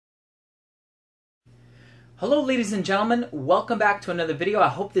Hello ladies and gentlemen, welcome back to another video. I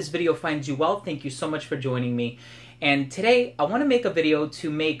hope this video finds you well. Thank you so much for joining me. And today I want to make a video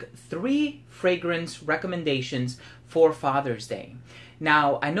to make 3 fragrance recommendations for Father's Day.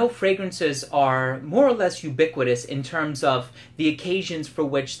 Now, I know fragrances are more or less ubiquitous in terms of the occasions for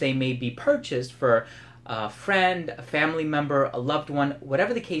which they may be purchased for a friend, a family member, a loved one,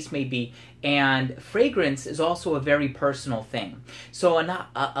 whatever the case may be. And fragrance is also a very personal thing. So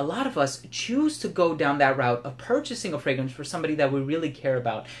a lot of us choose to go down that route of purchasing a fragrance for somebody that we really care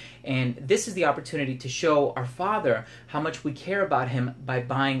about. And this is the opportunity to show our Father how much we care about him by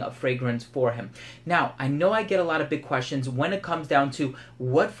buying a fragrance for him. Now, I know I get a lot of big questions when it comes down to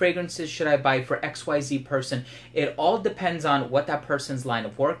what fragrances should I buy for XYZ person. It all depends on what that person's line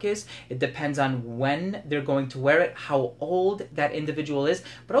of work is. It depends on when they're going to wear it, how old that individual is,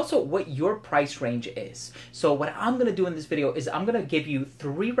 but also what your price range is. So what I'm going to do in this video is I'm going to give you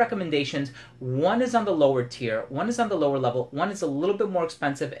 3 recommendations. One is on the lower tier, one is on the lower level, one is a little bit more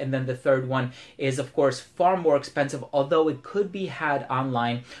expensive, and then the third one is of course far more expensive, although it could be had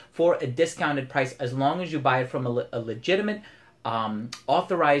online for a discounted price as long as you buy it from a legitimate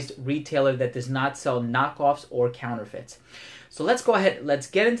authorized retailer that does not sell knockoffs or counterfeits. So let's go ahead, let's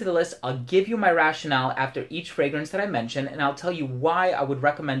get into the list. I'll give you my rationale after each fragrance that I mention, and I'll tell you why I would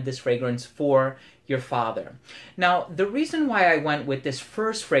recommend this fragrance for your father. Now, the reason why I went with this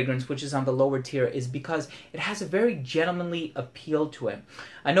first fragrance, which is on the lower tier, is because it has a very gentlemanly appeal to it.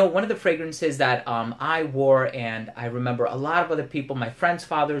 I know one of the fragrances that I wore, and I remember a lot of other people, my friends'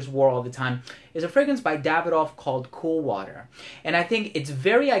 fathers wore all the time, is a fragrance by Davidoff called Cool Water. And I think it's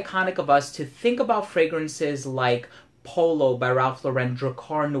very iconic of us to think about fragrances like Polo by Ralph Lauren,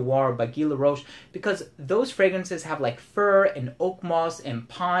 Dracar Noir by Guy Laroche, because those fragrances have like fir and oak moss and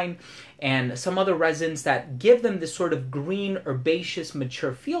pine and some other resins that give them this sort of green, herbaceous,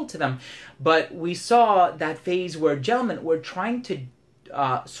 mature feel to them. But we saw that phase where gentlemen were trying to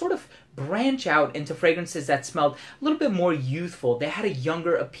sort of branch out into fragrances that smelled a little bit more youthful. They had a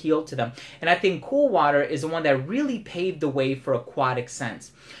younger appeal to them. And I think Cool Water is the one that really paved the way for aquatic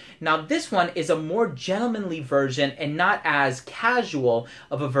scents. Now, this one is a more gentlemanly version and not as casual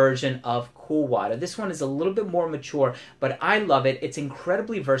of a version of Cool Water. This one is a little bit more mature, but I love it. It's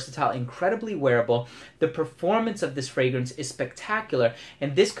incredibly versatile, incredibly wearable. The performance of this fragrance is spectacular,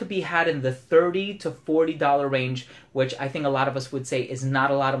 and this could be had in the $30 to $40 range, which I think a lot of us would say is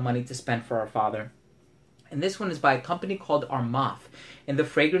not a lot of money to spend for our father. And this one is by a company called Armaf, and the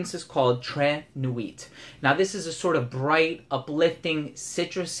fragrance is called Très Nuit. Now, this is a sort of bright, uplifting,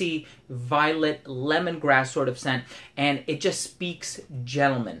 citrusy, violet, lemongrass sort of scent, and it just speaks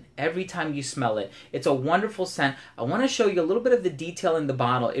gentleman every time you smell it. It's a wonderful scent. I want to show you a little bit of the detail in the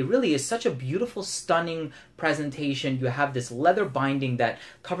bottle. It really is such a beautiful, stunning presentation. You have this leather binding that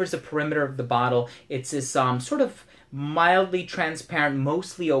covers the perimeter of the bottle. It's this sort of mildly transparent,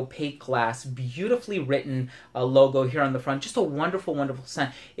 mostly opaque glass, beautifully written logo here on the front. Just a wonderful, wonderful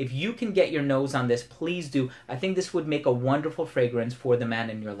scent. If you can get your nose on this, please do. I think this would make a wonderful fragrance for the man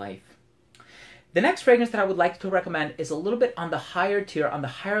in your life. The next fragrance that I would like to recommend is a little bit on the higher tier, on the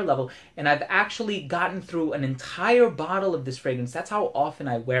higher level, and I've actually gotten through an entire bottle of this fragrance. That's how often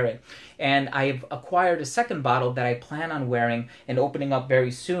I wear it. And I've acquired a second bottle that I plan on wearing and opening up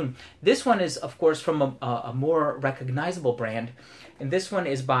very soon. This one is, of course, from a more recognizable brand, and this one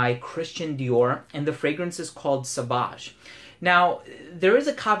is by Christian Dior, and the fragrance is called Sauvage. Now, there is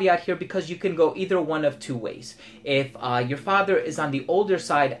a caveat here because you can go either one of 2 ways. If your father is on the older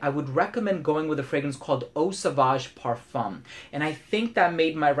side, I would recommend going with a fragrance called Eau Sauvage Parfum. And I think that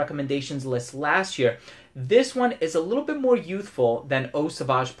made my recommendations list last year. This one is a little bit more youthful than Eau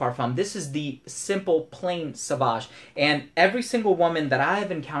Sauvage Parfum. This is the simple, plain Sauvage. And every single woman that I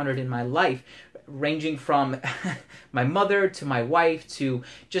have encountered in my life, ranging from my mother to my wife to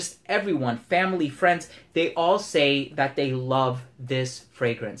just everyone, family, friends, they all say that they love this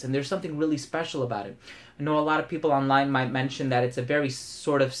fragrance. And there's something really special about it. I know a lot of people online might mention that it's a very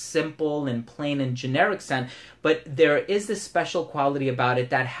sort of simple and plain and generic scent, but there is this special quality about it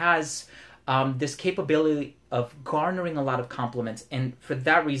that has this capability of garnering a lot of compliments. And for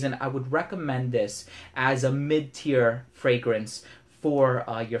that reason, I would recommend this as a mid-tier fragrance for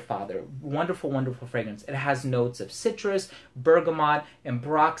your father. Wonderful, wonderful fragrance. It has notes of citrus, bergamot, and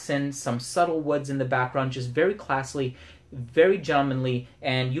ambroxan, some subtle woods in the background, just very classily, very gentlemanly,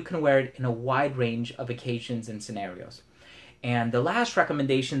 and you can wear it in a wide range of occasions and scenarios. And the last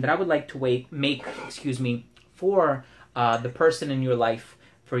recommendation that I would like to make for the person in your life,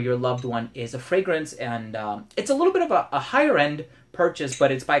 for your loved one, is a fragrance, and it's a little bit of a higher end purchase,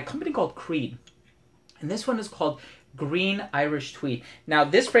 but it's by a company called Creed. And this one is called Green Irish Tweed. Now,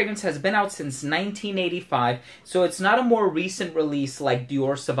 this fragrance has been out since 1985, so it's not a more recent release like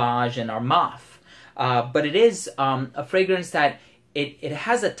Dior Sauvage and Armaf, but it is a fragrance that it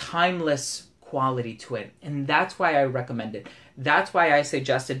has a timeless quality to it, and that's why I recommend it. That's why I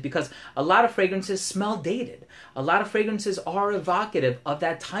suggest it, because a lot of fragrances smell dated. A lot of fragrances are evocative of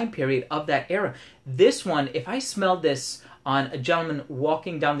that time period, of that era. This one, if I smelled this on a gentleman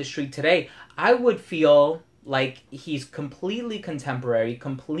walking down the street today, I would feel like he's completely contemporary,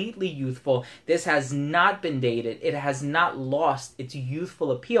 completely youthful. This has not been dated. It has not lost its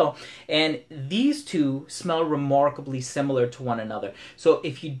youthful appeal. And these two smell remarkably similar to one another. So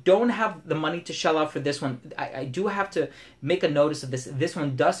if you don't have the money to shell out for this one, I do have to make a notice of this. This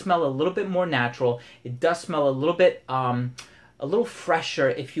one does smell a little bit more natural. It does smell a little bit a little fresher,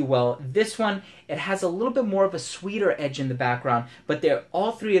 if you will. This one, it has a little bit more of a sweeter edge in the background, but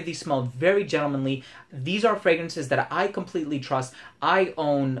all three of these smell very gentlemanly. These are fragrances that I completely trust. I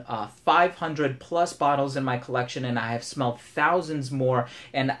own 500 plus bottles in my collection, and I have smelled thousands more,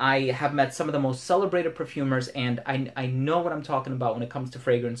 and I have met some of the most celebrated perfumers, and I know what I'm talking about when it comes to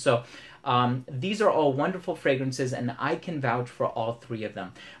fragrance. So these are all wonderful fragrances, and I can vouch for all three of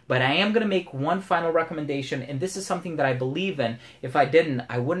them. But I am going to make one final recommendation, and this is something that I believe in. If I didn't,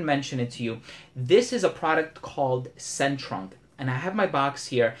 I wouldn't mention it to you. This is a product called Scent Trunk, and I have my box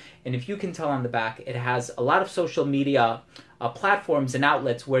here, and if you can tell on the back, it has a lot of social media platforms and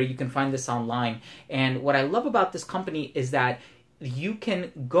outlets where you can find this online. And what I love about this company is that you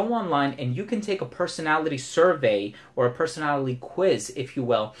can go online and you can take a personality survey or a personality quiz, if you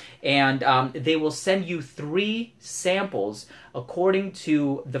will, and they will send you 3 samples according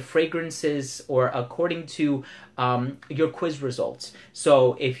to the fragrances or according to your quiz results.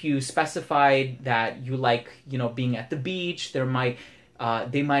 So if you specified that you like, being at the beach, they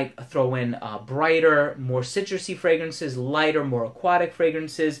might throw in brighter, more citrusy fragrances, lighter, more aquatic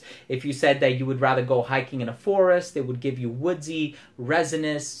fragrances. If you said that you would rather go hiking in a forest, they would give you woodsy,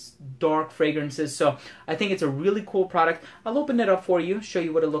 resinous, dark fragrances. So I think it's a really cool product. I'll open it up for you, show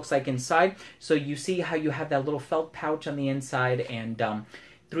you what it looks like inside. So you see how you have that little felt pouch on the inside, and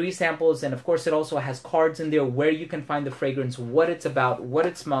 3 samples, and of course it also has cards in there where you can find the fragrance, what it's about, what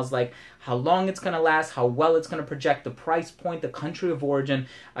it smells like, how long it's going to last, how well it's going to project, the price point, the country of origin.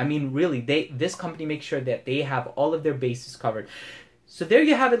 I mean, really, this company makes sure that they have all of their bases covered. So there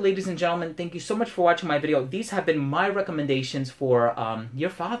you have it, ladies and gentlemen. Thank you so much for watching my video. These have been my recommendations for your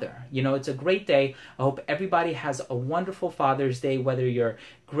father. It's a great day. I hope everybody has a wonderful Father's Day, whether you're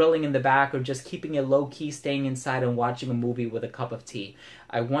grilling in the back or just keeping it low-key, staying inside and watching a movie with a cup of tea.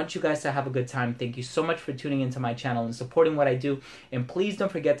 I want you guys to have a good time. Thank you so much for tuning into my channel and supporting what I do. And please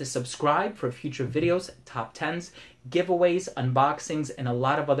don't forget to subscribe for future videos, top 10s, giveaways, unboxings, and a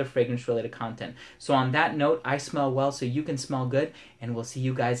lot of other fragrance-related content. So on that note, I smell well so you can smell good, and we'll see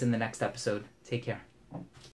you guys in the next episode. Take care.